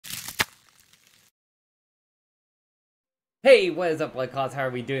Hey, what is up, Blood Claws? How are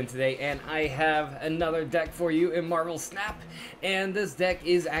we doing today? And I have another deck for you in Marvel Snap, and this deck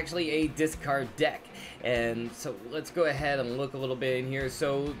is actually a discard deck. And so let's go ahead and look a little bit in here.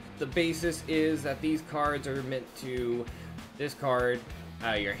 So the basis is that these cards are meant to discard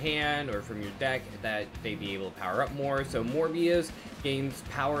your hand or from your deck, that they be able to power up more. So Morbius gains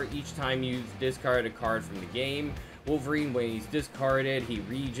power each time you discard a card from the game. Wolverine, when he's discarded, he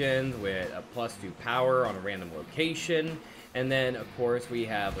regens with a +2 power on a random location. And then, of course, we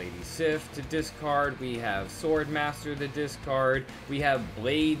have Lady Sif to discard, we have Swordmaster to discard, we have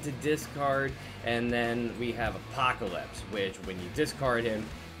Blade to discard, and then we have Apocalypse, which, when you discard him,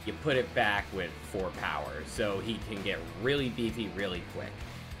 you put it back with 4 power. So he can get really beefy really quick.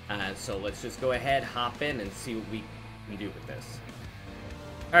 So let's just go ahead, hop in, and see what we can do with this.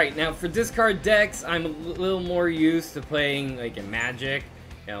 Alright, now for discard decks, I'm a little more used to playing like in Magic,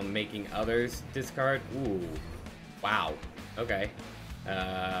 you know, making others discard. Ooh, wow, okay.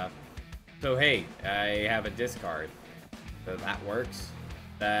 So hey, I have a discard, so that works.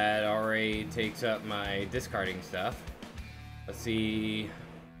 That already takes up my discarding stuff. Let's see,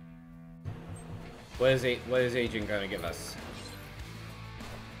 what is Agent gonna give us?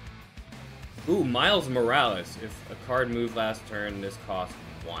 Ooh, Miles Morales. If a card moved last turn, this costs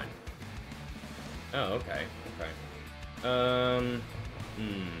 1. Oh, okay, okay.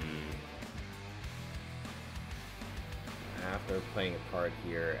 After playing a card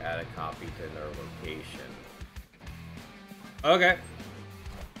here, add a copy to their location. Okay.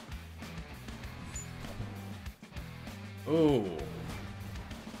 Ooh.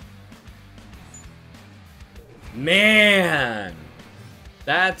 Man!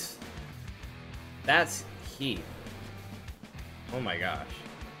 That's heat. Oh my gosh.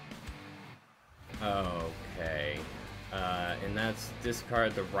 Okay. And that's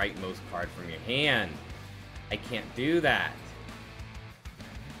discard the rightmost card from your hand. I can't do that.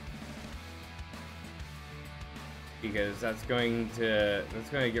 Because that's going to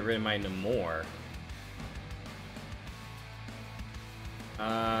get rid of my Namor.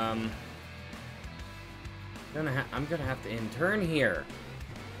 I'm gonna have to end turn here.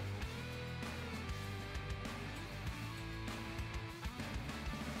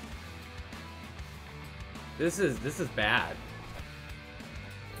 This is bad.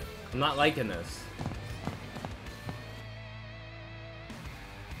 I'm not liking this.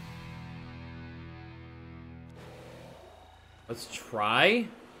 Let's try.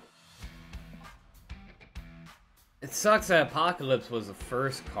 It sucks that Apocalypse was the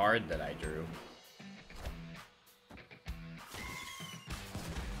first card that I drew.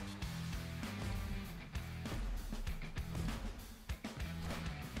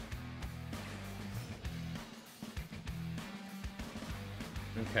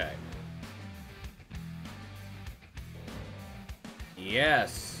 Okay.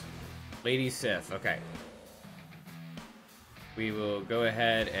 Yes. Lady Sif. Okay. We will go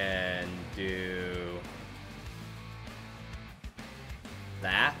ahead and do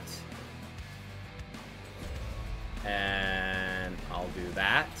that. And I'll do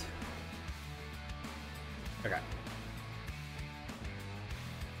that. Okay.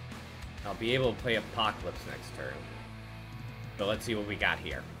 I'll be able to play Apocalypse next turn. So let's see what we got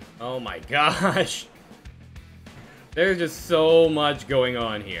here. Oh my gosh! There's just so much going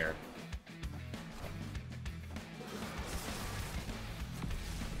on here.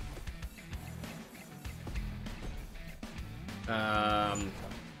 I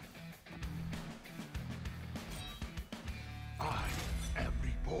am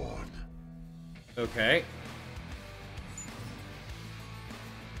reborn. Okay.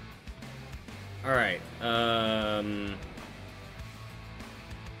 Alright,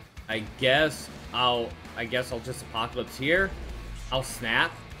 I guess I'll just Apocalypse here. I'll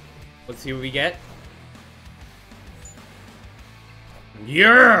snap. Let's see what we get.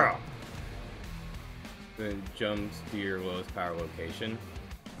 Yeah! Then jumps to your lowest power location.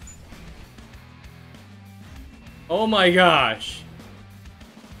 Oh my gosh!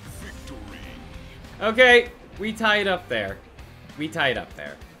 Victory. Okay, we tied up there. We tied up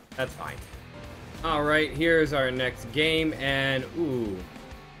there. That's fine. Alright, here's our next game, and ooh.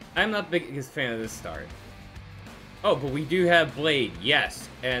 I'm not the biggest fan of this start. Oh, but we do have Blade, yes,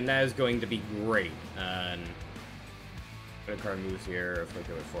 and that is going to be great. When a card moves here,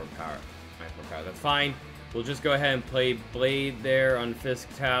 afflicted with 4 power. That's fine. We'll just go ahead and play Blade there on Fisk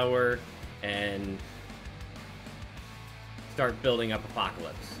Tower, and start building up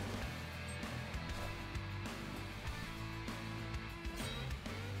Apocalypse.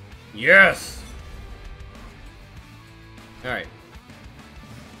 Yes! Alright.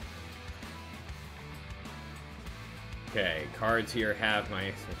 Okay, cards here have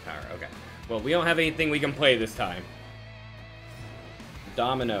my power. Okay. Well, we don't have anything we can play this time.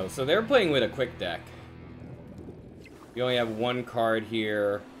 Domino. So they're playing with a quick deck. We only have one card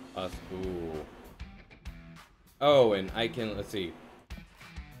here. Ooh. Oh, and I can, let's see.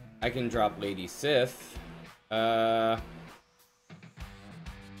 I can drop Lady Sif. Yeah.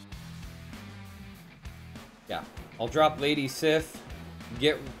 I'll drop Lady Sif.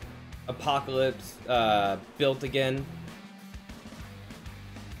 Get Apocalypse built again.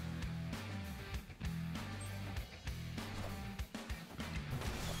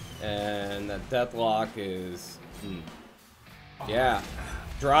 And that Deathlock is... Yeah.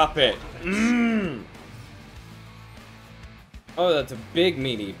 Drop it. Oh, that's a big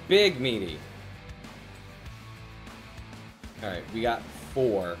meaty. Big meaty. Alright, we got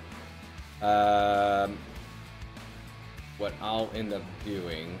 4. What I'll end up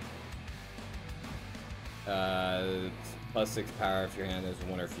doing... it's +6 power if your hand has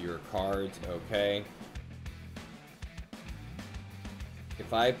 1 or fewer cards. Okay.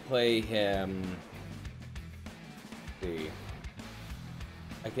 If I play him... Let's see.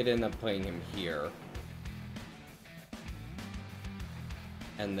 I could end up playing him here.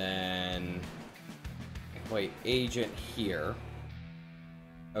 And then... Wait, Agent here.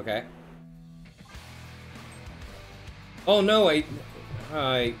 Okay. Oh no, I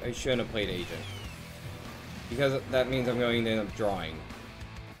shouldn't have played Agent. Because that means I'm going to end up drawing.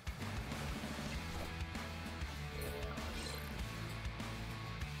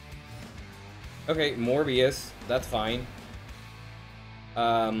 Okay, Morbius, that's fine.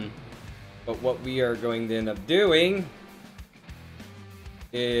 But what we are going to end up doing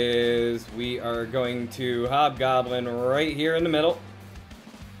is we are going to Hobgoblin right here in the middle.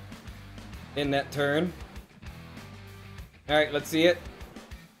 In that turn. Alright, let's see it.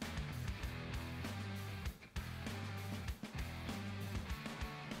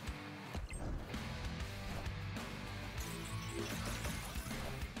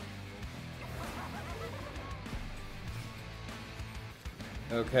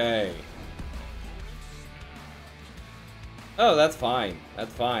 Okay. Oh, that's fine.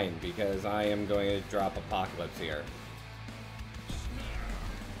 That's fine, because I am going to drop Apocalypse here.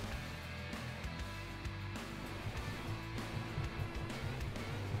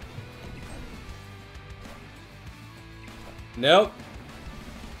 Nope.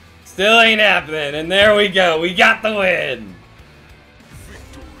 Still ain't happening, and there we go. We got the win!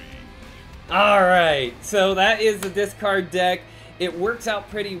 Alright, so that is the discard deck. It works out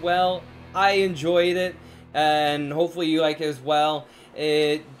pretty well. I enjoyed it, and hopefully you like it as well.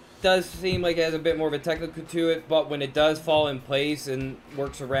 It does seem like it has a bit more of a technical to it, but when it does fall in place and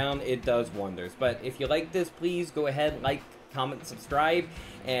works around, it does wonders. But if you like this, please go ahead, like, comment, subscribe,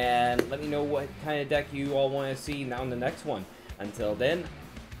 and let me know what kind of deck you all want to see now in the next one. Until then,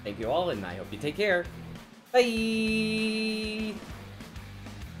 thank you all, and I hope you take care. Bye!